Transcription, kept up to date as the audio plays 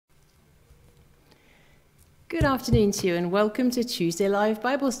Good afternoon to you and welcome to Tuesday Live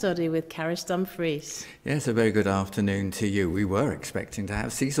Bible Study with Charis Dumfries. Yes, a very good afternoon to you. We were expecting to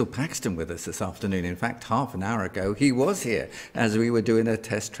have Cecil Paxton with us this afternoon. In fact, half an hour ago, he was here as we were doing a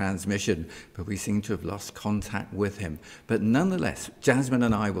test transmission, but we seem to have lost contact with him. But nonetheless, Jasmine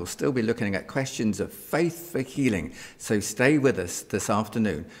and I will still be looking at questions of faith for healing. So stay with us this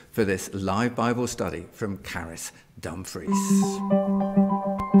afternoon for this live Bible study from Charis Dumfries.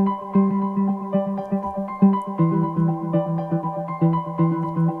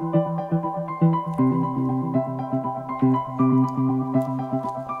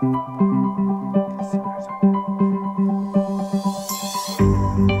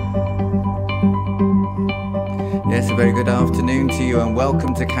 Yes, a very good afternoon to you and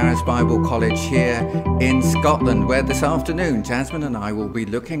welcome to Charis Bible College here in Scotland, where this afternoon Jasmine and I will be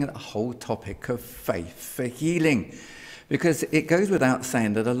looking at the whole topic of faith for healing. Because it goes without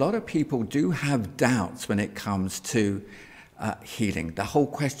saying that a lot of people do have doubts when it comes to healing. The whole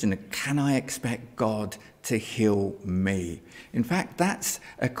question of, can I expect God to heal me? In fact, that's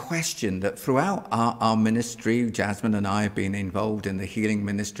a question that throughout our ministry, Jasmine and I have been involved in the healing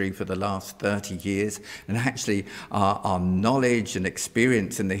ministry for the last 30 years. And actually, our knowledge and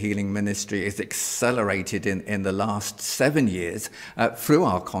experience in the healing ministry is accelerated in the last 7 years through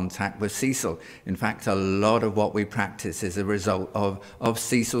our contact with Cecil. In fact, a lot of what we practice is a result of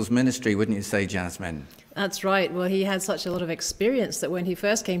Cecil's ministry, wouldn't you say, Jasmine? That's right. Well, he had such a lot of experience that when he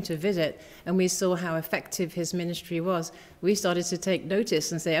first came to visit and we saw how effective his ministry was, we started to take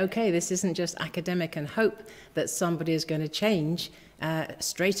notice and say, okay, this isn't just academic and hope that somebody is going to change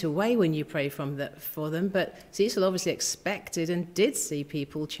straight away when you pray for them. But Cecil obviously expected and did see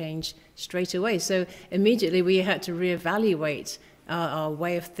people change straight away. So immediately we had to reevaluate our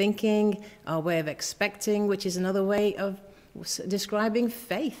way of thinking, our way of expecting, which is another way of describing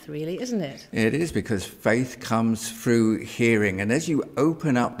faith, really, isn't it? It is, because faith comes through hearing. And as you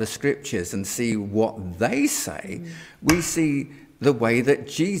open up the scriptures and see what they say, we see the way that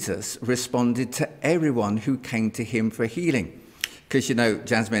Jesus responded to everyone who came to him for healing. Because, you know,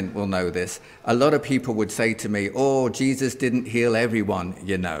 Jasmine will know this. A lot of people would say to me, oh, Jesus didn't heal everyone,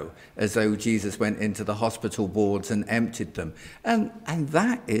 you know, as though Jesus went into the hospital wards and emptied them. And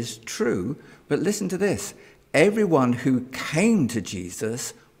that is true. But listen to this. Everyone who came to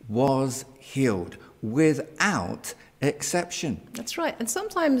Jesus was healed without exception. That's right. And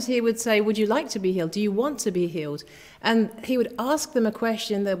sometimes he would say, would you like to be healed? Do you want to be healed? And he would ask them a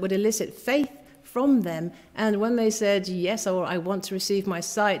question that would elicit faith from them. And when they said, yes, or I want to receive my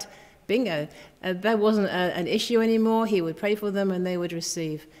sight, bingo, that wasn't an issue anymore. He would pray for them and they would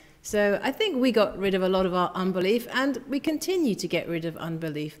receive. So I think we got rid of a lot of our unbelief, and we continue to get rid of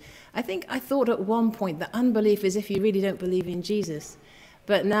unbelief. I thought at one point that unbelief is if you really don't believe in Jesus.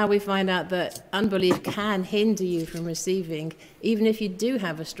 But now we find out that unbelief can hinder you from receiving, even if you do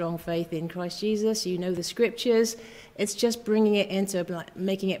have a strong faith in Christ Jesus, you know the scriptures. It's just bringing it into,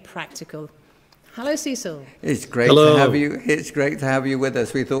 making it practical. Hello, Cecil. It's great to have you. It's great to have you with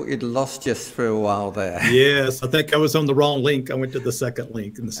us. We thought you'd lost us for a while there. Yes, I think I was on the wrong link. I went to the second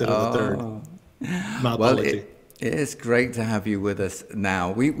link instead of the third. My apology. It's great to have you with us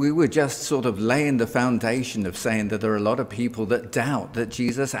now. We were just sort of laying the foundation of saying that there are a lot of people that doubt that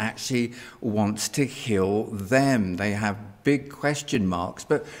Jesus actually wants to heal them. They have big question marks,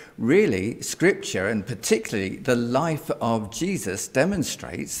 but really Scripture, and particularly the life of Jesus,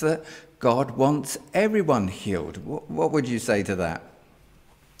 demonstrates that God wants everyone healed. What would you say to that?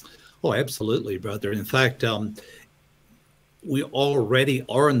 Oh, absolutely, brother. In fact, we already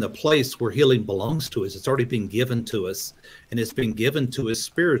are in the place where healing belongs to us. It's already been given to us, and it's been given to us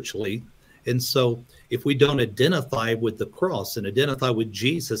spiritually. And so if we don't identify with the cross and identify with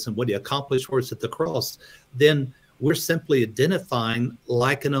Jesus and what he accomplished for us at the cross, then we're simply identifying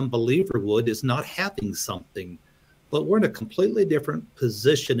like an unbeliever would as not having something. But we're in a completely different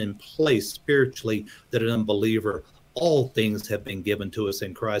position and place spiritually than an unbeliever. All things have been given to us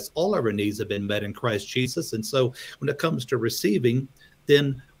in Christ. All our needs have been met in Christ Jesus. And so when it comes to receiving,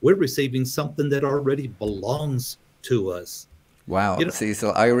 then we're receiving something that already belongs to us. Wow,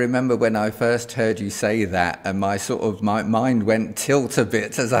 Cecil, I remember when I first heard you say that, and my mind went tilt a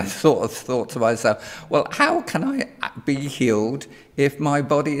bit as I sort of thought to myself, well, how can I be healed if my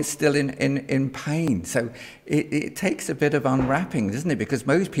body is still in pain? So it takes a bit of unwrapping, doesn't it? Because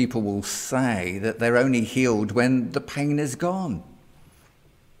most people will say that they're only healed when the pain is gone.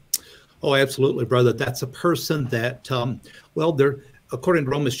 Oh, absolutely, brother. That's a person that, well, they're, according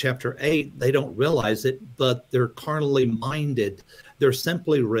to Romans chapter 8, they don't realize it, but they're carnally minded. They're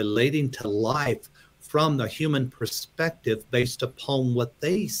simply relating to life from the human perspective based upon what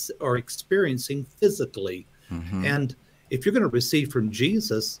they are experiencing physically. And if you're going to receive from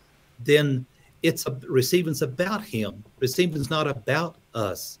Jesus, then receiving's about him. Receiving's not about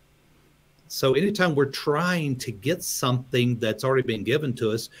us. So anytime we're trying to get something that's already been given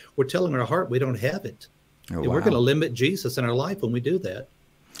to us, we're telling our heart we don't have it. Oh, and we're going to limit Jesus in our life when we do that.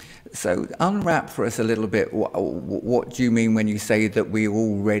 So unwrap for us a little bit, what do you mean when you say that we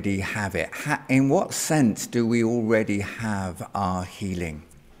already have it? In what sense do we already have our healing?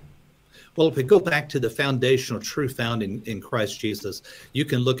 Well, if we go back to the foundational truth found in Christ Jesus, you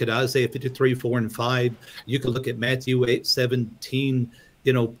can look at Isaiah 53, 4 and 5. You can look at Matthew 8, 17,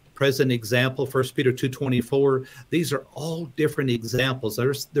 present example, 1 Peter 2:24. These are all different examples.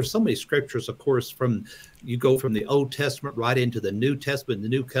 There's so many scriptures, of course, you go from the Old Testament right into the New Testament, the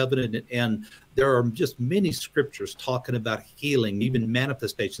New Covenant, and there are just many scriptures talking about healing, even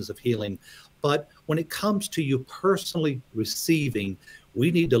manifestations of healing. But when it comes to you personally receiving,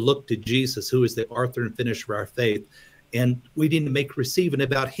 we need to look to Jesus, who is the author and finisher of our faith. And we need to make receiving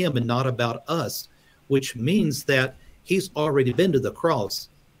about him and not about us, which means that he's already been to the cross.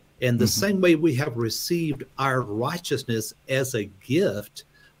 And the same way we have received our righteousness as a gift,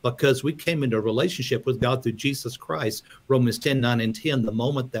 because we came into a relationship with God through Jesus Christ, Romans 10, 9 and 10, the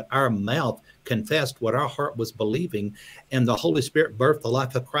moment that our mouth confessed what our heart was believing, and the Holy Spirit birthed the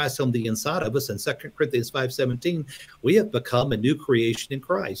life of Christ on the inside of us. In 2 Corinthians 5:17, we have become a new creation in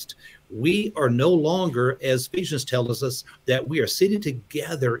Christ. We are no longer, as Ephesians tells us, that we are sitting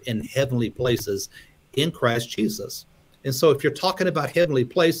together in heavenly places in Christ Jesus. And so if you're talking about heavenly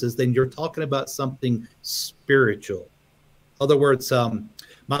places, then you're talking about something spiritual. In other words,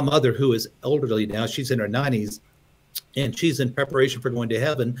 my mother, who is elderly now, she's in her 90s, and she's in preparation for going to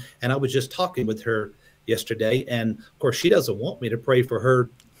heaven. And I was just talking with her yesterday. And of course, she doesn't want me to pray for her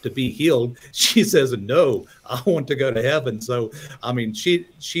to be healed. She says, no, I want to go to heaven. So, I mean, she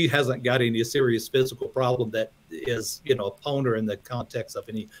hasn't got any serious physical problem that is, upon her in the context of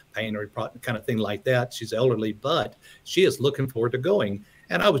any pain or kind of thing like that. She's elderly, but she is looking forward to going.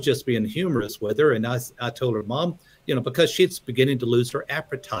 And I was just being humorous with her. And I told her, Mom, because she's beginning to lose her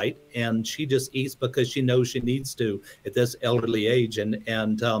appetite, and she just eats because she knows she needs to at this elderly age. And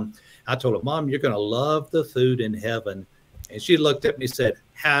I told her, Mom, you're going to love the food in heaven. And she looked at me and said,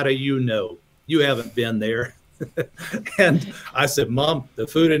 how do you know? You haven't been there. And I said, Mom, the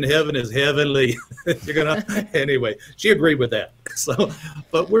food in heaven is heavenly. Anyway, she agreed with that. So,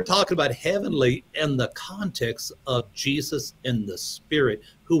 but we're talking about heavenly in the context of Jesus in the Spirit,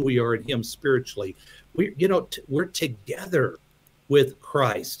 who we are in him spiritually. We're together with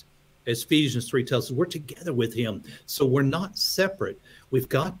Christ. As Ephesians 3 tells us, we're together with him. So we're not separate. We've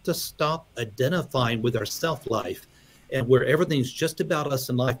got to stop identifying with our self-life and where everything's just about us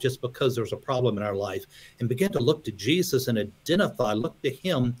in life just because there's a problem in our life, and begin to look to Jesus and look to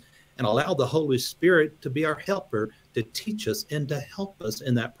him, and allow the Holy Spirit to be our helper, to teach us and to help us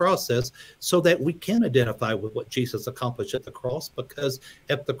in that process so that we can identify with what Jesus accomplished at the cross, because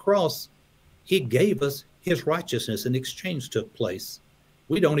at the cross, he gave us his righteousness, and exchange took place.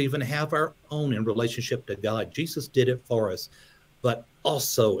 We don't even have our own in relationship to God. Jesus did it for us, but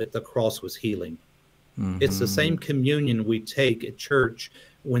also at the cross was healing. It's the same communion we take at church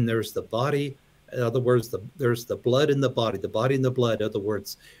when there's the body. In other words, there's the blood in the body and the blood. In other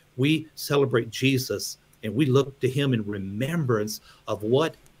words, we celebrate Jesus and we look to him in remembrance of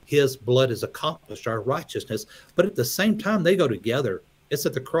what his blood has accomplished, our righteousness. But at the same time, they go together. It's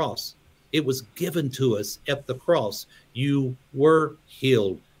at the cross. It was given to us at the cross. You were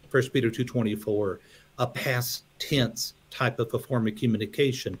healed. 1 Peter 2:24, a past tense type of a form of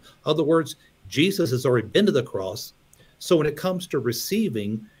communication. In other words, Jesus has already been to the cross. So when it comes to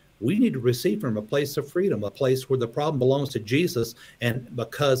receiving, we need to receive from a place of freedom, a place where the problem belongs to Jesus. And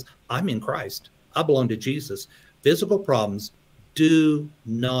because I'm in Christ, I belong to Jesus. Physical problems do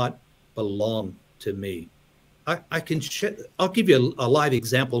not belong to me. I'll give you a live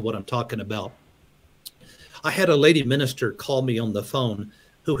example of what I'm talking about. I had a lady minister call me on the phone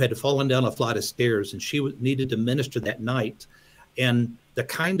who had fallen down a flight of stairs, and she needed to minister that night. And the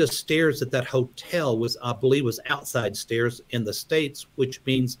kind of stairs at that hotel was, I believe, was outside stairs in the States, which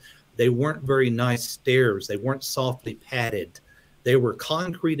means they weren't very nice stairs. They weren't softly padded. They were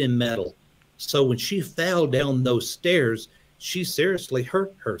concrete and metal. So when she fell down those stairs, she seriously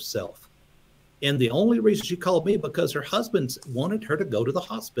hurt herself. And the only reason she called me because her husband wanted her to go to the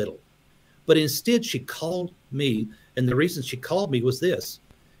hospital. But instead, she called me. And the reason she called me was this.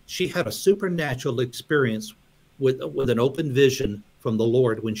 She had a supernatural experience with an open vision from the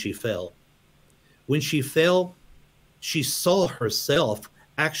Lord when she fell. When she fell, she saw herself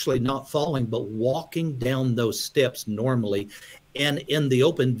actually not falling, but walking down those steps normally. And in the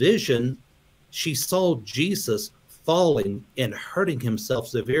open vision, She saw Jesus falling and hurting himself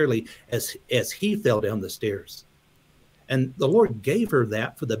severely as he fell down the stairs. And the Lord gave her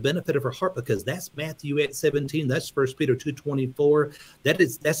that for the benefit of her heart, because that's Matthew 8:17. That's 1 Peter 2:24.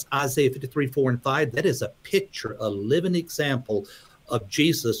 That's Isaiah 53:4-5. That is a picture, a living example of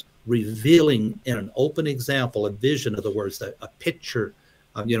Jesus revealing in an open example, a vision of the words, a picture,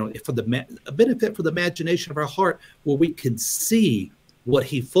 for a benefit for the imagination of our heart, where we can see what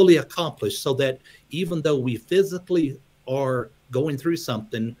he fully accomplished, so that even though we physically are going through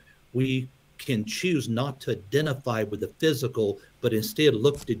something, we can choose not to identify with the physical, but instead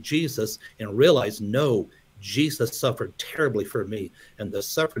look to Jesus and realize, no, Jesus suffered terribly for me. And the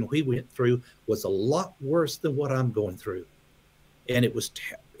suffering we went through was a lot worse than what I'm going through. And it was,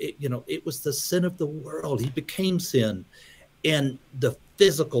 it was the sin of the world. He became sin. And the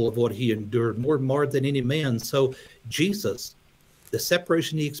physical of what he endured more marred than any man. So Jesus, the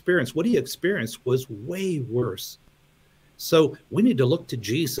separation he experienced, what he experienced was way worse. So we need to look to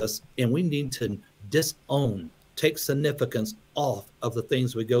Jesus, and we need to disown, take significance off of the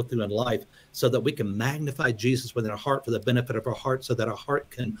things we go through in life, so that we can magnify Jesus within our heart for the benefit of our heart, so that our heart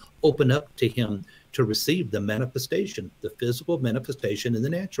can open up to him to receive the manifestation, the physical manifestation in the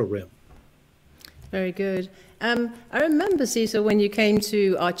natural realm. Very good. I remember, Cecil, when you came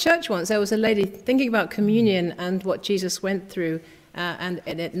to our church once, there was a lady thinking about communion and what Jesus went through. And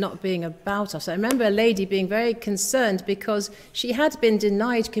it not being about us. I remember a lady being very concerned because she had been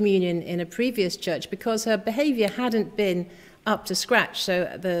denied communion in a previous church because her behavior hadn't been up to scratch,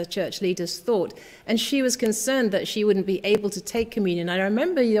 so the church leaders thought. And she was concerned that she wouldn't be able to take communion. I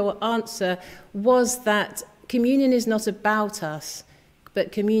remember your answer was that communion is not about us,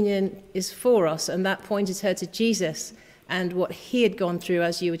 but communion is for us. And that pointed her to Jesus and what he had gone through,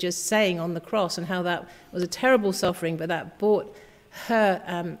 as you were just saying, on the cross, and how that was a terrible suffering, but that brought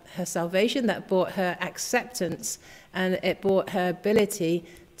her salvation, that brought her acceptance, and it brought her ability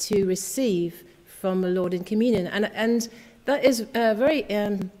to receive from the Lord in communion. And that is a very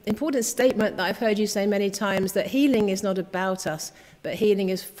important statement that I've heard you say many times, that healing is not about us, but healing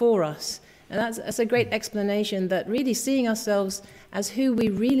is for us. And that's a great explanation, that really seeing ourselves as who we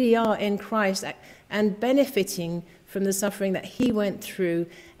really are in Christ and benefiting from the suffering that he went through,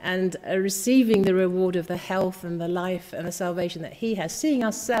 and receiving the reward of the health and the life and the salvation that he has, seeing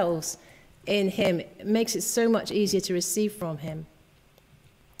ourselves in him, makes it so much easier to receive from him.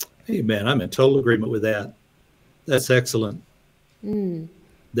 Amen. I'm in total agreement with that. That's excellent.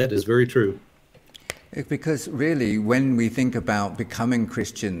 That is very true. Because really, when we think about becoming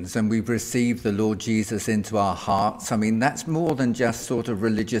Christians and we've received the Lord Jesus into our hearts, I mean, that's more than just sort of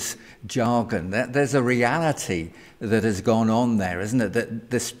religious jargon. There's a reality that has gone on there, isn't it? That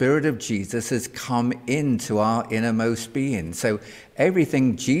the Spirit of Jesus has come into our innermost being. So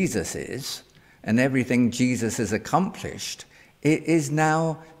everything Jesus is and everything Jesus has accomplished, it is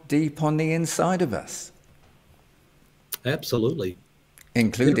now deep on the inside of us. Absolutely.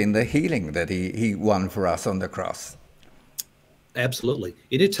 Including the healing that he won for us on the cross. Absolutely.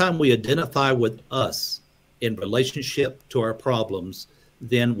 Anytime we identify with us in relationship to our problems,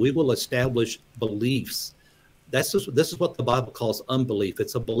 then we will establish beliefs. This is what the Bible calls unbelief.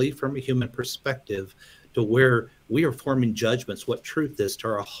 It's a belief from a human perspective, to where we are forming judgments, what truth is to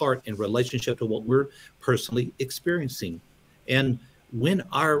our heart in relationship to what we're personally experiencing. And when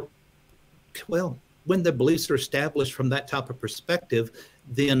when the beliefs are established from that type of perspective,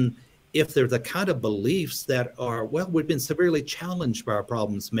 then if they're the kind of beliefs that are, we've been severely challenged by our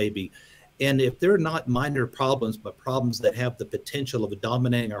problems maybe, and if they're not minor problems, but problems that have the potential of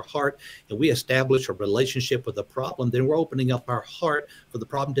dominating our heart, and we establish a relationship with the problem, then we're opening up our heart for the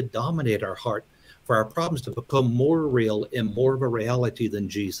problem to dominate our heart, for our problems to become more real and more of a reality than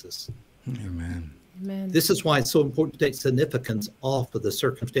Jesus. Amen. Amen. This is why it's so important to take significance off of the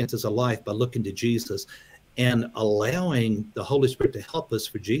circumstances of life by looking to Jesus and allowing the Holy Spirit to help us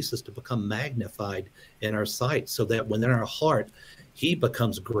for Jesus to become magnified in our sight, so that when in our heart, he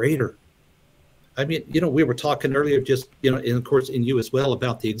becomes greater. I mean, we were talking earlier, just, and of course in you as well,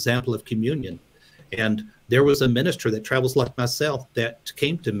 about the example of communion. And there was a minister that travels like myself that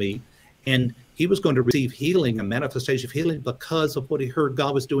came to me, and he was going to receive healing, a manifestation of healing, because of what he heard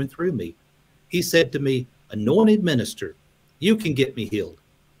God was doing through me. He said to me, "Anointed minister, you can get me healed."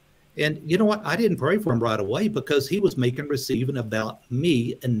 And you know what? I didn't pray for him right away, because he was making receiving about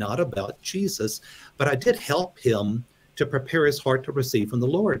me and not about Jesus. But I did help him to prepare his heart to receive from the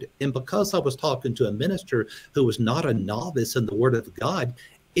Lord. And because I was talking to a minister who was not a novice in the Word of God,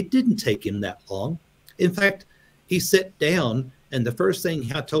 it didn't take him that long. In fact, he sat down, and the first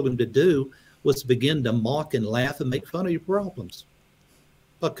thing I told him to do was begin to mock and laugh and make fun of your problems.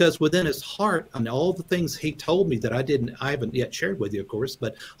 because within his heart, and all the things he told me that I haven't yet shared with you, of course,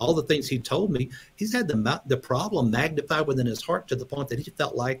 but all the things he told me, he's had the problem magnified within his heart to the point that he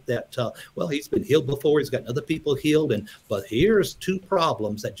felt like that, well, he's been healed before, he's gotten other people healed, but here's two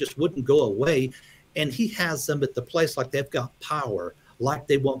problems that just wouldn't go away, and he has them at the place like they've got power, like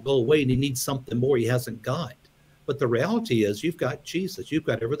they won't go away, and he needs something more he hasn't got. But the reality is, you've got Jesus, you've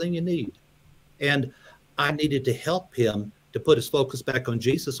got everything you need. And I needed to help him to put his focus back on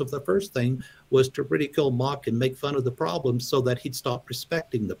Jesus. So the first thing was to ridicule, mock, and make fun of the problems so that he'd stop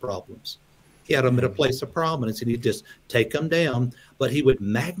respecting the problems. He had them at a place of prominence, and he'd just take them down, but he would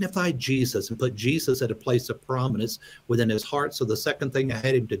magnify Jesus and put Jesus at a place of prominence within his heart. So the second thing I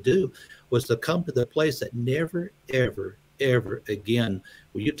had him to do was to come to the place that never, ever, ever again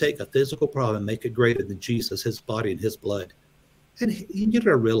will you take a physical problem and make it greater than Jesus, his body and his blood. And you got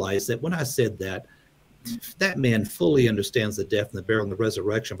to realize that when I said that, that man fully understands the death and the burial and the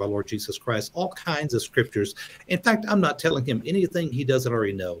resurrection of our Lord Jesus Christ, all kinds of scriptures. In fact, I'm not telling him anything he doesn't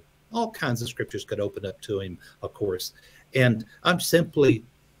already know. All kinds of scriptures could open up to him, of course. And I'm simply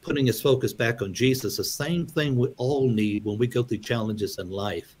putting his focus back on Jesus, the same thing we all need when we go through challenges in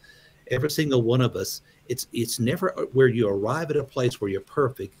life. Every single one of us, it's never where you arrive at a place where you're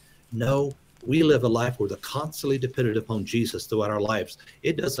perfect. No, we live a life where we're constantly dependent upon Jesus throughout our lives.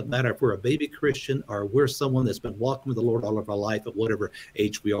 It doesn't matter if we're a baby Christian or we're someone that's been walking with the Lord all of our life at whatever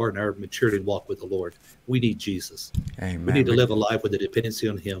age we are in our maturity and walk with the Lord. We need Jesus. Amen. We need to live a life with a dependency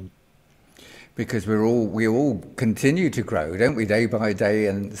on him. Because we all continue to grow, don't we, day by day?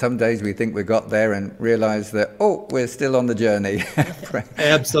 And some days we think we got there and realize that, oh, we're still on the journey.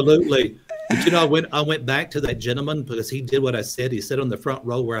 Absolutely. But you know, I went back to that gentleman because he did what I said. He sat on the front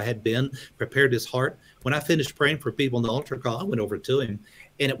row where I had been, prepared his heart. When I finished praying for people in the altar call, I went over to him,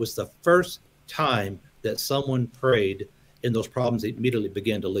 and it was the first time that someone prayed and those problems immediately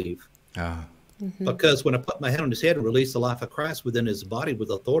began to leave. Because when I put my hand on his head and released the life of Christ within his body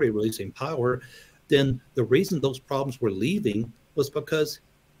with authority, releasing power, then the reason those problems were leaving was because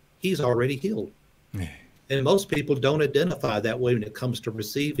he's already healed. And most people don't identify that way when it comes to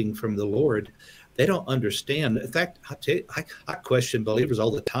receiving from the Lord. They don't understand. In fact, I tell you, I question believers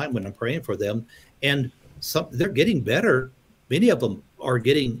all the time when I'm praying for them, and they're getting better. Many of them are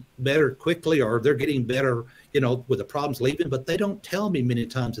getting better quickly, or they're getting better, you know, with the problems leaving, but they don't tell me many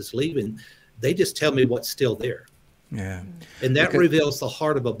times it's leaving. They just tell me what's still there. Yeah. And that reveals the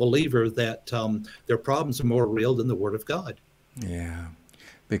heart of a believer that their problems are more real than the Word of God. Yeah.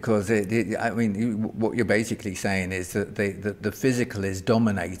 Because, I mean, what you're basically saying is that the physical is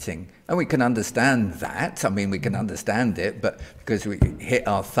dominating. And we can understand that. I mean, we can understand it, but because we hit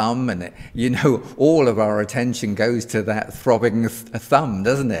our thumb and, you know, all of our attention goes to that throbbing thumb,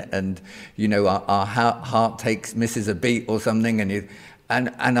 doesn't it? And, you know, our heart misses a beat or something,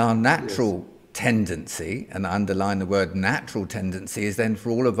 and our natural tendency, and I underline the word natural tendency, is then for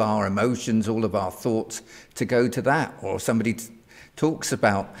all of our emotions, all of our thoughts to go to that. Or somebody talks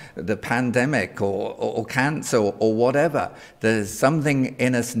about the pandemic or cancer or whatever. There's something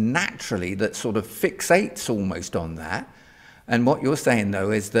in us naturally that sort of fixates almost on that. And what you're saying,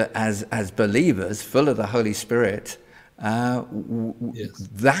 though, is that as believers full of the Holy Spirit,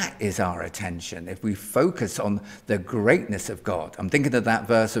 that is our attention. If we focus on the greatness of God, I'm thinking of that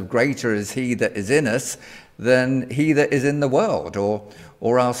verse of greater is he that is in us than he that is in the world,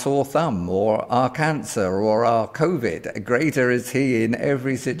 or our sore thumb, or our cancer, or our COVID. Greater is he in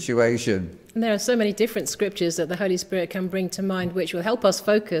every situation. And there are so many different scriptures that the Holy Spirit can bring to mind, which will help us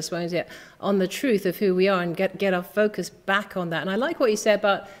focus on the truth of who we are and get our focus back on that. And I like what you said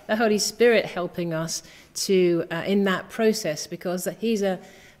about the Holy Spirit helping us to in that process, because he's a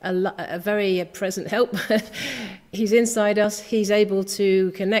very present help. He's inside us. He's able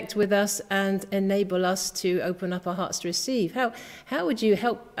to connect with us and enable us to open up our hearts to receive. How would you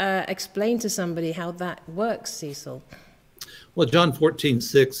help explain to somebody how that works, Cecil? Well, John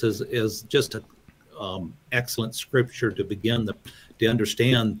 14:6 is just an excellent scripture to begin to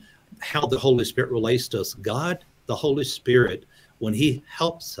understand how the Holy Spirit relates to us. God, the Holy Spirit, when he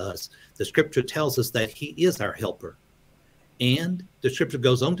helps us, the scripture tells us that he is our helper. And the scripture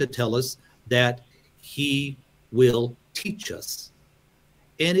goes on to tell us that he will teach us.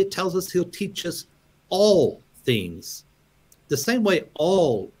 And it tells us he'll teach us all things. The same way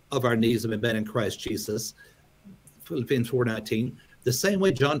all of our needs have been met in Christ Jesus, Philippians 4:19, the same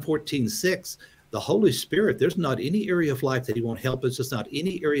way John 14:6, the Holy Spirit, there's not any area of life that he won't help us. There's not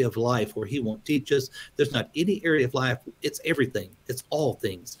any area of life where he won't teach us. There's not any area of life. It's everything. It's all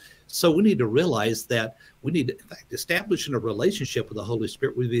things. So we need to realize that we need to, in fact, establishing a relationship with the Holy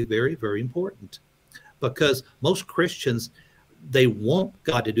Spirit would be very, very important, because most Christians, they want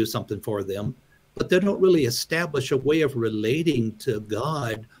God to do something for them, but they don't really establish a way of relating to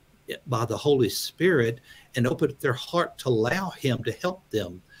God by the Holy Spirit and open their heart to allow him to help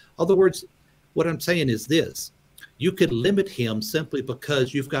them. In other words, what I'm saying is this: you could limit him simply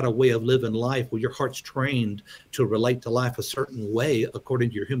because you've got a way of living life where your heart's trained to relate to life a certain way according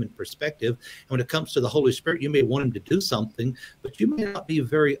to your human perspective. And when it comes to the Holy Spirit, you may want him to do something, but you may not be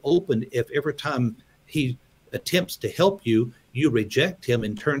very open if every time he attempts to help you, you reject him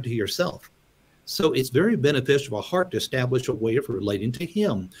and turn to yourself. So it's very beneficial for a heart to establish a way of relating to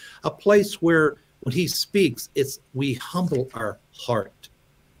him, a place where when he speaks, we humble our heart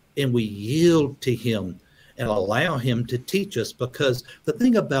and we yield to him and allow him to teach us, because the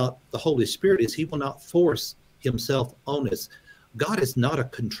thing about the Holy Spirit is he will not force himself on us. God is not a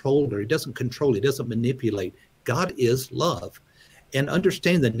controller. He doesn't control. He doesn't manipulate. God is love. And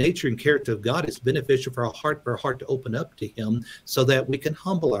understanding the nature and character of God is beneficial for our heart to open up to him so that we can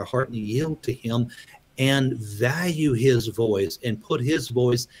humble our heart and yield to him and value his voice and put his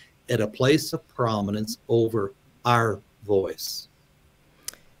voice at a place of prominence over our voice.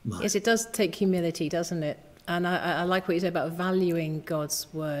 Yes, it does take humility, doesn't it? And I like what you say about valuing God's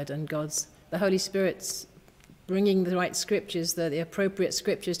word and the Holy Spirit's bringing the right scriptures, the appropriate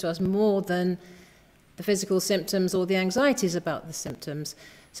scriptures to us more than the physical symptoms or the anxieties about the symptoms.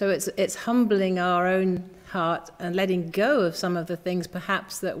 So it's humbling our own heart and letting go of some of the things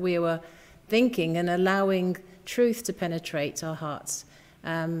perhaps that we were thinking and allowing truth to penetrate our hearts.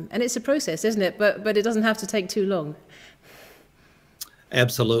 And it's a process, isn't it? But it doesn't have to take too long.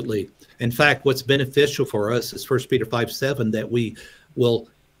 Absolutely. In fact, what's beneficial for us is 1 Peter 5:7, that we will,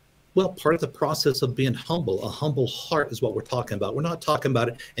 part of the process of being humble, a humble heart is what we're talking about. We're not talking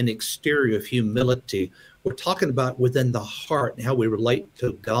about an exterior of humility. We're talking about within the heart and how we relate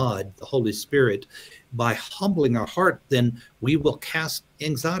to God, the Holy Spirit. By humbling our heart, then we will cast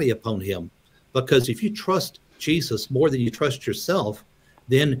anxiety upon him. Because if you trust Jesus more than you trust yourself,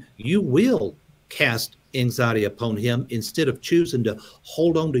 then you will cast anxiety upon him instead of choosing to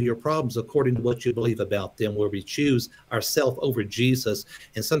hold on to your problems according to what you believe about them, where we choose ourself over Jesus.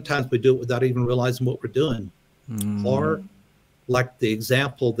 And sometimes we do it without even realizing what we're doing. Or like the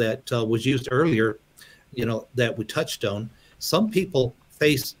example that was used earlier, that we touched on, some people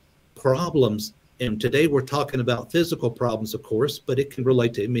face problems. And today we're talking about physical problems, of course, but it can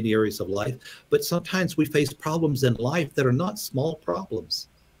relate to many areas of life. But sometimes we face problems in life that are not small problems.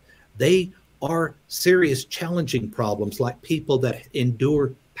 They are serious, challenging problems, like people that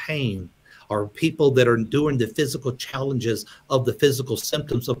endure pain, or people that are enduring the physical challenges of the physical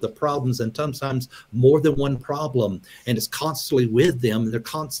symptoms of the problems, and sometimes more than one problem, and it's constantly with them, and they're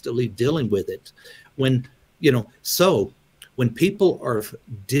constantly dealing with it. When people are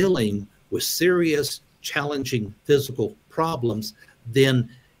dealing with serious, challenging physical problems, then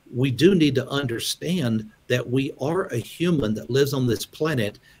we do need to understand that we are a human that lives on this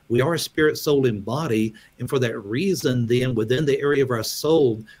planet. We are a spirit, soul, and body. And for that reason, then within the area of our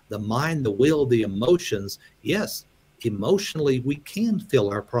soul, the mind, the will, the emotions, yes, emotionally, we can feel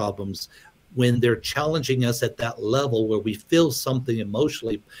our problems when they're challenging us at that level where we feel something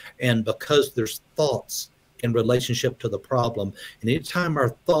emotionally. And because there's thoughts in relationship to the problem. And anytime our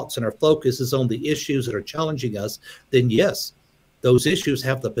thoughts and our focus is on the issues that are challenging us, then yes, those issues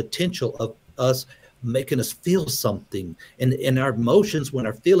have the potential of us making us feel something. And our emotions, when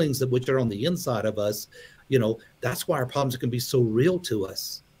our feelings that which are on the inside of us, that's why our problems can be so real to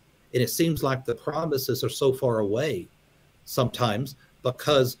us. And it seems like the promises are so far away sometimes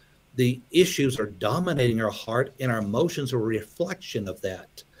because the issues are dominating our heart, and our emotions are a reflection of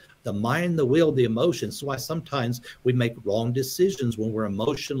that. The mind, the will, the emotions. So why sometimes we make wrong decisions when we're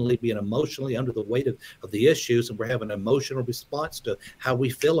being emotionally under the weight of the issues, and we're having an emotional response to how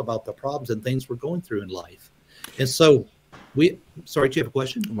we feel about the problems and things we're going through in life. And so sorry, do you have a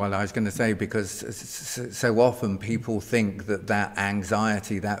question? Well, I was going to say, because so often people think that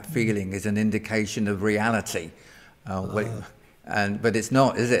anxiety, that feeling is an indication of reality. But it's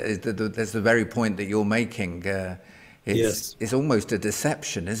not, is it? That's the very point that you're making. It's almost a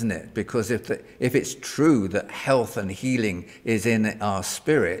deception, isn't it? Because if it's true that health and healing is in our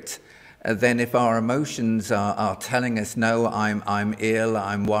spirit, then if our emotions are telling us, no, I'm ill,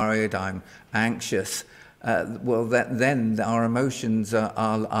 I'm worried, I'm anxious, then our emotions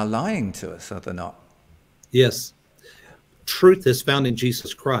are lying to us, are they not? Yes. Truth is found in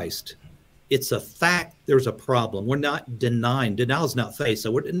Jesus Christ. It's a fact there's a problem. We're not denying. Denial is not faith.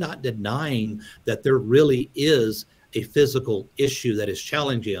 So we're not denying that there really is a physical issue that is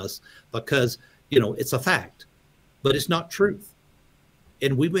challenging us, because it's a fact, but it's not truth.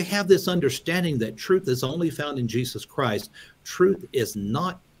 And we have this understanding that truth is only found in Jesus Christ. Truth is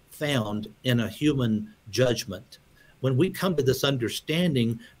not found in a human judgment. When we come to this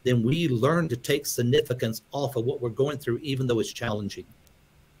understanding, then we learn to take significance off of what we're going through, even though it's challenging.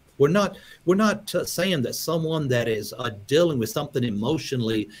 We're not saying that someone that is dealing with something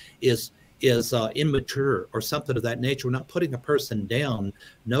emotionally is immature or something of that nature. We're not putting a person down.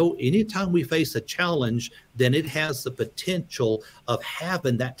 No, anytime we face a challenge, then it has the potential of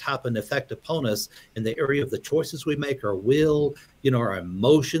having that type of effect upon us in the area of the choices we make, our will, our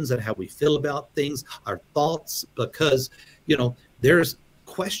emotions and how we feel about things, our thoughts, because, there's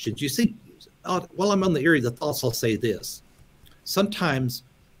questions. You see, while I'm on the area of the thoughts, I'll say this. Sometimes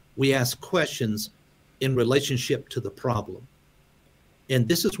we ask questions in relationship to the problem. And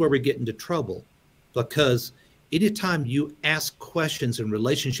this is where we get into trouble, because anytime you ask questions in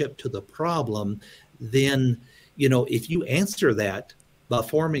relationship to the problem, then, if you answer that by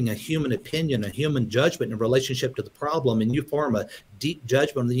forming a human opinion, a human judgment in relationship to the problem, and you form a deep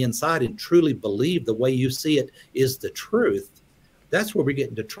judgment on the inside and truly believe the way you see it is the truth, that's where we get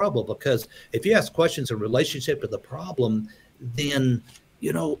into trouble. Because if you ask questions in relationship to the problem, then,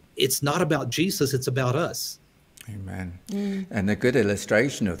 it's not about Jesus, it's about us. Amen. And a good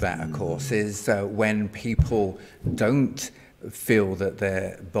illustration of that, of course, is when people don't feel that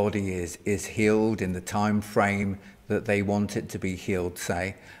their body is healed in the time frame that they want it to be healed,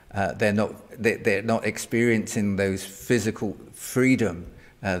 say, they're not experiencing those physical freedom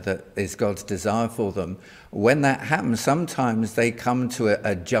that is God's desire for them. When that happens, sometimes they come to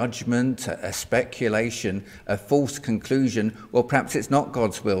a judgment, a speculation, a false conclusion, or perhaps it's not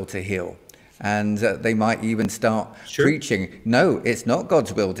God's will to heal. And they might even start preaching, no, it's not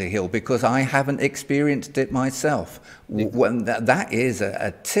God's will to heal because I haven't experienced it myself. When that is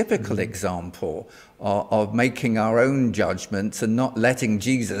a typical example of making our own judgments and not letting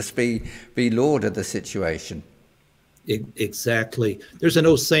Jesus be Lord of the situation. Exactly. There's an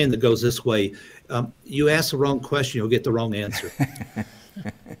old saying that goes this way. You ask the wrong question, you'll get the wrong answer.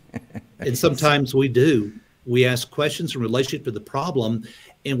 And sometimes we do. We ask questions in relationship to the problem,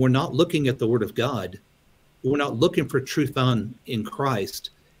 and we're not looking at the Word of God. We're not looking for truth found in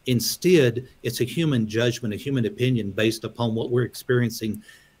Christ. Instead, it's a human judgment, a human opinion based upon what we're experiencing.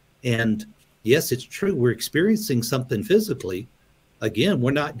 And yes, it's true, we're experiencing something physically. Again,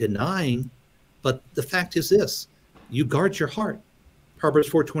 we're not denying, but the fact is this: you guard your heart. Proverbs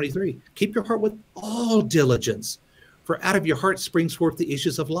 4:23. Keep your heart with all diligence, for out of your heart springs forth the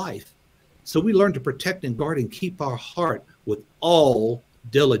issues of life. So we learn to protect and guard and keep our heart with all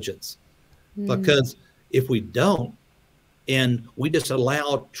diligence. Because if we don't, and we just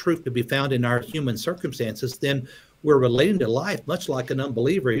allow truth to be found in our human circumstances, then we're relating to life much like an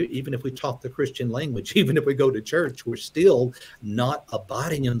unbeliever. Even if we talk the Christian language, even if we go to church, we're still not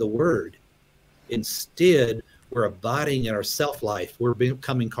abiding in the Word. Instead, we're abiding in our self-life. We're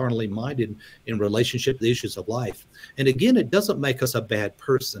becoming carnally minded in relationship to the issues of life. And again, it doesn't make us a bad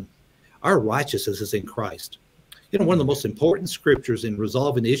person. Our righteousness is in Christ. One of the most important scriptures in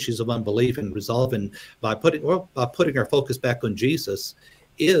resolving issues of unbelief and resolving by putting our focus back on Jesus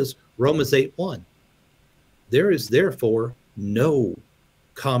is Romans 8:1. There is therefore no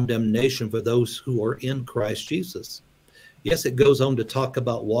condemnation for those who are in Christ Jesus. Yes, it goes on to talk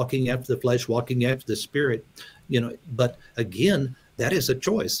about walking after the flesh, walking after the spirit, but again, that is a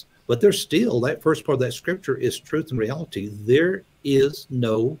choice. But there's still, that first part of that scripture is truth and reality. There is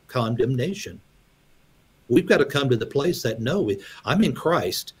no condemnation. We've got to come to the place that, no, I'm in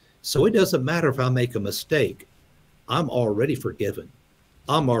Christ, so it doesn't matter if I make a mistake. I'm already forgiven.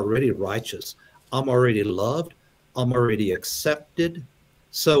 I'm already righteous. I'm already loved. I'm already accepted.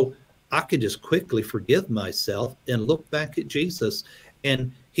 So I can just quickly forgive myself and look back at Jesus,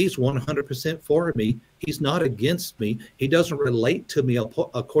 and he's 100% for me. He's not against me. He doesn't relate to me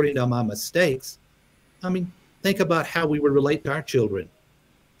according to my mistakes. I mean, think about how we would relate to our children.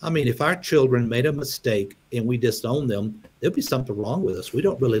 I mean, if our children made a mistake and we disown them, there'd be something wrong with us. We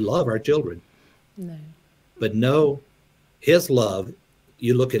don't really love our children. No. But no, his love,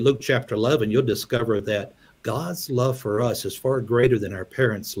 you look at Luke chapter 11, you'll discover that God's love for us is far greater than our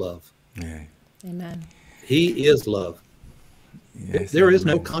parents' love. Yeah. Amen. He is love. Yes, there is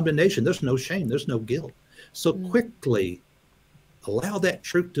no amen. condemnation. There's no shame. There's no guilt. So quickly allow that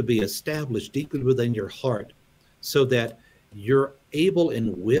truth to be established deeply within your heart so that you're able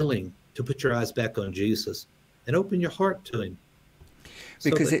and willing to put your eyes back on Jesus and open your heart to him.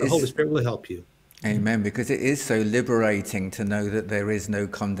 Because so that the Holy Spirit will help you. Amen. Because it is so liberating to know that there is no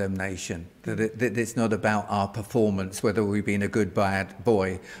condemnation, that it's not about our performance, whether we've been a good bad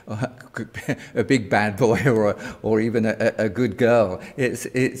boy, or a big bad boy, or even a good girl.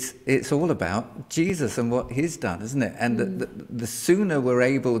 It's all about Jesus and what he's done, isn't it? And the sooner we're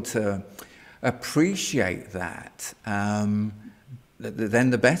able to appreciate that, then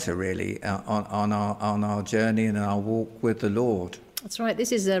the better, really, on our journey and our walk with the Lord. That's right.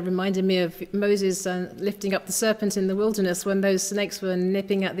 This is reminding me of Moses lifting up the serpent in the wilderness when those snakes were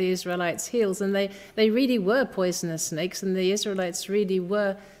nipping at the Israelites' heels. And they really were poisonous snakes, and the Israelites really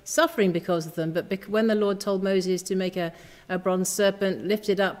were suffering because of them. But when the Lord told Moses to make a bronze serpent, lift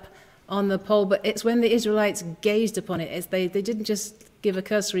it up on the pole, but it's when the Israelites gazed upon it. They didn't just give a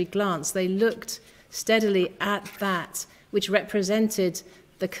cursory glance. They looked steadily at that, which represented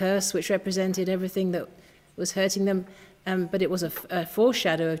the curse, which represented everything that was hurting them. But it was a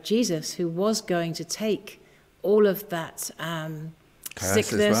foreshadow of Jesus, who was going to take all of that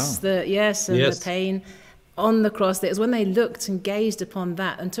sickness, well. the pain on the cross. It was when they looked and gazed upon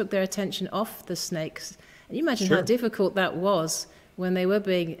that and took their attention off the snakes. And you imagine how difficult that was when they were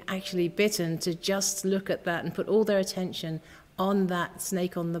being actually bitten, to just look at that and put all their attention on that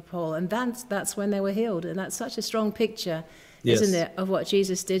snake on the pole. And that's when they were healed. And that's such a strong picture, isn't it, of what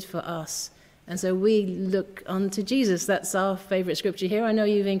Jesus did for us. And so we look unto Jesus. That's our favorite scripture here. I know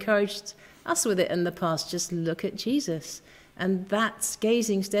you've encouraged us with it in the past. Just look at Jesus. And that's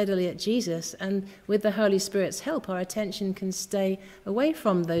gazing steadily at Jesus. And with the Holy Spirit's help, our attention can stay away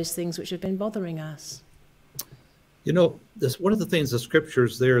from those things which have been bothering us. You know, this one of the things the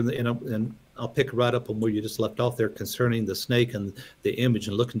scriptures there, and I'll pick right up on where you just left off there concerning the snake and the image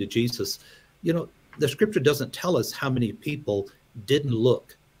and looking to Jesus. You know, the scripture doesn't tell us how many people didn't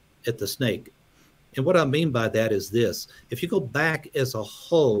look at the snake. And what I mean by that is this: if you go back as a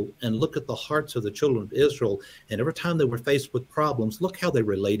whole and look at the hearts of the children of Israel, and every time they were faced with problems, look how they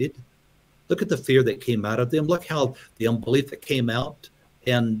related. Look at the fear that came out of them. Look how the unbelief that came out.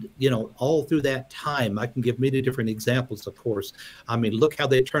 And, you know, all through that time, I can give many different examples, of course. I mean, look how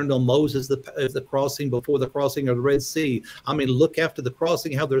they turned on Moses, the crossing, before the crossing of the Red Sea. I mean, look after the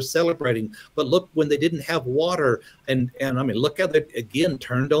crossing, how they're celebrating. But look when they didn't have water. And I mean, look how they, again,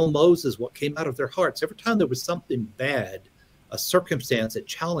 turned on Moses, what came out of their hearts. Every time there was something bad, a circumstance that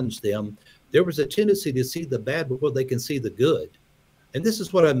challenged them, there was a tendency to see the bad before they can see the good. And this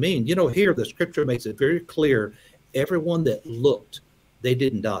is what I mean. You know, here the scripture makes it very clear. Everyone that looked, they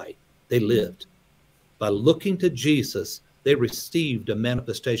didn't die. They lived. By looking to Jesus, they received a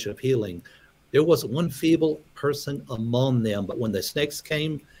manifestation of healing. There wasn't one feeble person among them, but when the snakes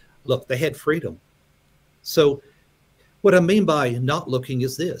came, look, they had freedom. So what I mean by not looking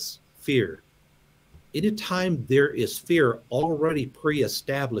is this: fear. Anytime there is fear already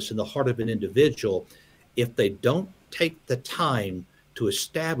pre-established in the heart of an individual, if they don't take the time to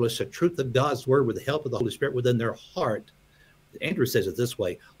establish the truth of God's word with the help of the Holy Spirit within their heart, Andrew says it this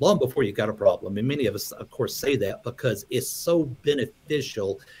way: long before you got a problem. And many of us, of course, say that because it's so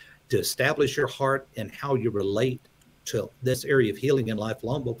beneficial to establish your heart and how you relate to this area of healing in life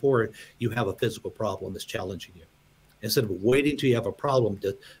long before you have a physical problem that's challenging you, instead of waiting till you have a problem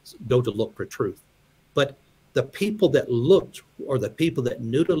to go to look for truth. But the people that looked, or the people that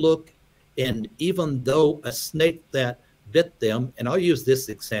knew to look, and even though a snake that bit them, and I'll use this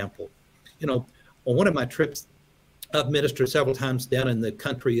example. You know, on one of my trips, I've ministered several times down in the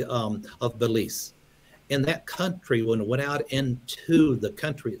country of Belize. In that country, when it went out into the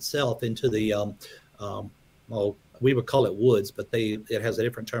country itself, into the, well, we would call it woods, but it has a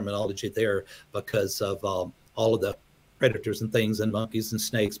different terminology there because of all of the predators and things and monkeys and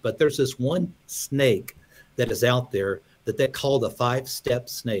snakes. But there's this one snake that is out there that they call the 5-step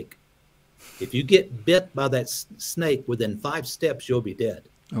snake. If you get bit by that snake within 5 steps, you'll be dead.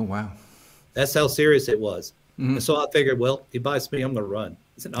 Oh, wow. That's how serious it was. Mm-hmm. And so I figured, well, he bites me, I'm going to run.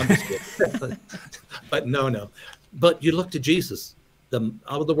 I said, no, I'm just kidding. But no. But you look to Jesus.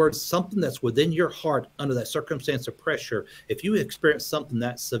 Out of the words, something that's within your heart under that circumstance of pressure, if you experience something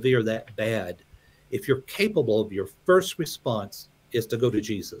that severe, that bad, if you're capable of, your first response is to go to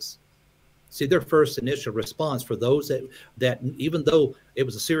Jesus. See, their first initial response for those that even though it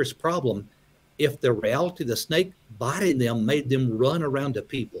was a serious problem, if the reality of the snake biting them made them run around to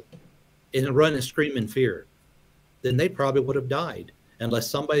people and run and scream in fear, then they probably would have died unless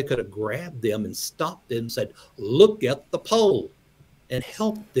somebody could have grabbed them and stopped them and said, look at the pole, and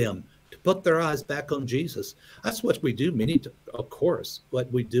helped them to put their eyes back on Jesus. That's what we do. Of course, what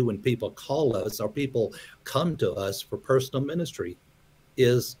we do when people call us or people come to us for personal ministry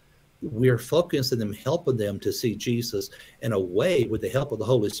is we're focusing them, helping them to see Jesus in a way with the help of the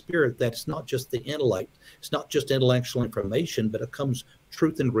Holy Spirit that's not just the intellect, it's not just intellectual information, but it comes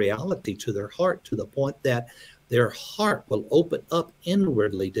truth and reality to their heart, to the point that their heart will open up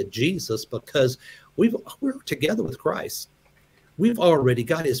inwardly to Jesus, because we're together with Christ. We've already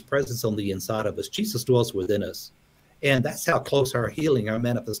got his presence on the inside of us. Jesus dwells within us. And that's how close our healing, our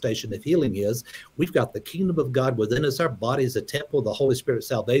manifestation of healing is. We've got the kingdom of God within us. Our body is a temple of the Holy Spirit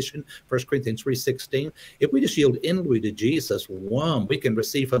salvation, 1 Corinthians 3:16. If we just yield inwardly to Jesus, we can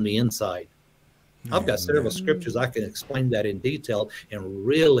receive from the inside. I've got several scriptures I can explain that in detail and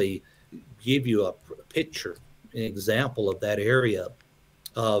really give you a picture, an example of that area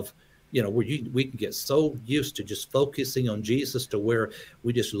of, where we can get so used to just focusing on Jesus to where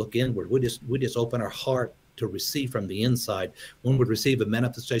we just look inward. We just open our heart to receive from the inside. One would receive a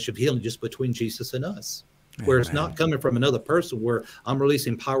manifestation of healing just between Jesus and us, where it's not coming from another person, where I'm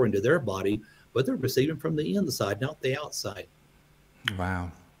releasing power into their body, but they're receiving from the inside, not the outside.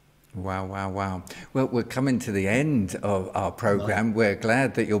 Wow. Well, we're coming to the end of our program. We're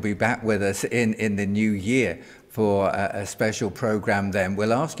glad that you'll be back with us in the new year for a special program then.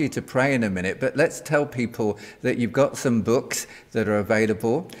 We'll ask you to pray in a minute, but let's tell people that you've got some books that are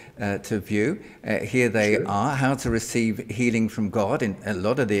available to view. Here they are, How to Receive Healing from God. And a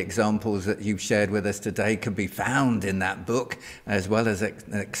lot of the examples that you've shared with us today can be found in that book, as well as an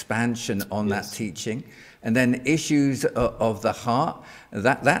expansion on that teaching. And then Issues of the Heart,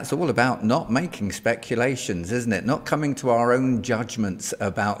 that's all about not making speculations, isn't it? Not coming to our own judgments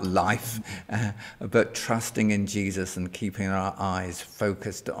about life, but trusting in Jesus and keeping our eyes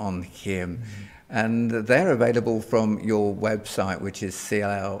focused on him. And they're available from your website, which is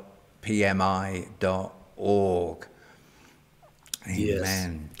clpmi.org. Amen.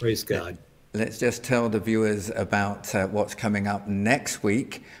 Yes. Praise God. Let's just tell the viewers about what's coming up next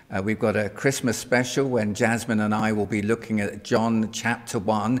week. We've got a Christmas special when Jasmine and I will be looking at John chapter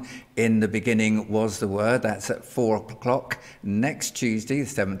 1. In the beginning was the Word. That's at 4 o'clock next Tuesday, the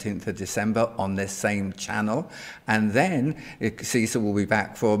 17th of December, on this same channel. And then Cecil will be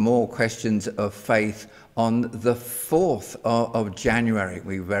back for more questions of faith on the 4th of January.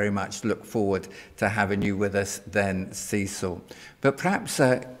 We very much look forward to having you with us then, Cecil. But perhaps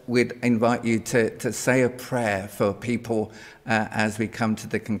we'd invite you to say a prayer for people as we come to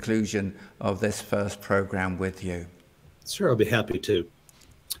the conclusion of this first program with you. Sure, I'll be happy to.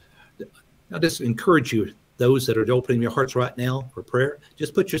 I'll just encourage you, those that are opening your hearts right now for prayer,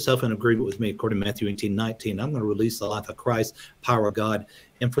 just put yourself in agreement with me according to Matthew 18:19. I'm going to release the life of Christ, power of God.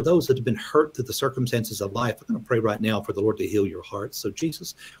 And for those that have been hurt through the circumstances of life, I'm going to pray right now for the Lord to heal your hearts. So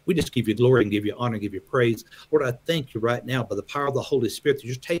Jesus, we just give you glory and give you honor and give you praise. Lord, I thank you right now by the power of the Holy Spirit that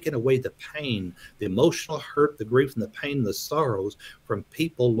you're taking away the pain, the emotional hurt, the grief, and the pain and the sorrows from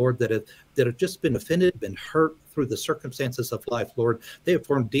people, Lord, that have just been offended, been hurt through the circumstances of life, Lord. They have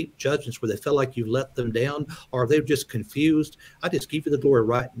formed deep judgments where they feel like you've let them down, or they're just confused. I just give you the glory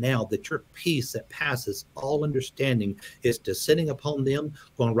right now that your peace that passes all understanding is descending upon them,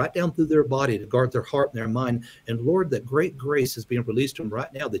 going right down through their body to guard their heart and their mind. And Lord, that great grace is being released to them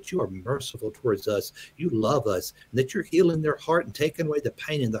right now, that you are merciful towards us, you love us, and that you're healing their heart and taking away the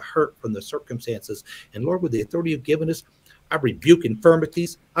pain and the hurt from the circumstances. And Lord, with the authority you've given us, I rebuke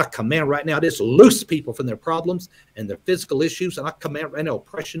infirmities. I command right now, just loose people from their problems and their physical issues. And I command right now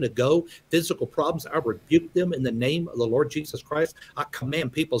oppression to go. Physical problems, I rebuke them in the name of the Lord Jesus Christ. I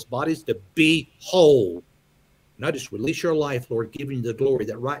command people's bodies to be whole. And I just release your life, Lord, giving you the glory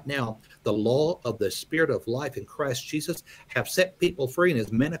that right now the law of the Spirit of life in Christ Jesus have set people free and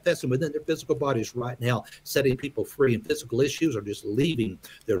is manifesting within their physical bodies right now, setting people free, and physical issues are just leaving.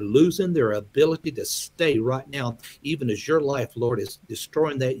 They're losing their ability to stay right now, even as your life, Lord, is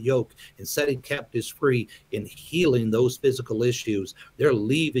destroying that yoke and setting captives free and healing those physical issues. They're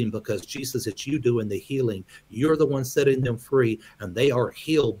leaving because, Jesus, it's you doing the healing. You're the one setting them free, and they are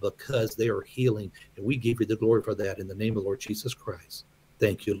healed because they are healing. And we give you the glory for that in the name of the Lord Jesus Christ.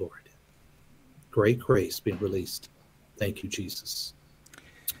 Thank you, Lord. Great grace being released. Thank you, Jesus.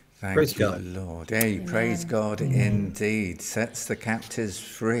 Praise God, Lord. Hey, praise God indeed. Sets the captives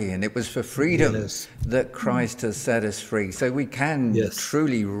free. And it was for freedom that Christ has set us free. So we can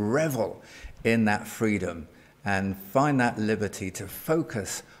truly revel in that freedom and find that liberty to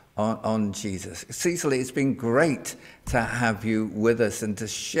focus on Jesus. Cecil, it's been great to have you with us and to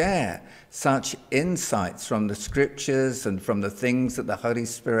share such insights from the scriptures and from the things that the Holy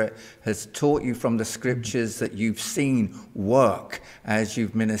Spirit has taught you from the scriptures that you've seen work as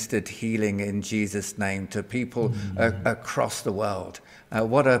you've ministered healing in Jesus' name to people across the world.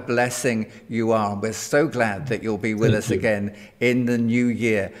 What a blessing you are. We're so glad that you'll be with us again in the new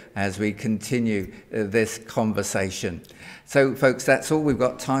year as we continue this conversation. So, folks, that's all we've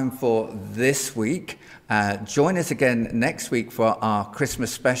got time for this week. Join us again next week for our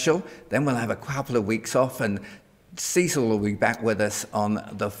Christmas special. Then we'll have a couple of weeks off, and Cecil will be back with us on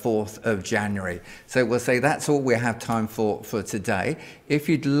the 4th of January. So we'll say that's all we have time for today. If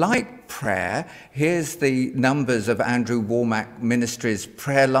you'd like prayer, here's the numbers of Andrew Wommack Ministries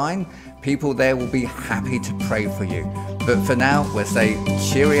prayer line. People there will be happy to pray for you. But for now, we'll say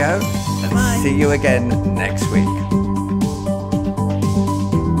cheerio and see you again next week.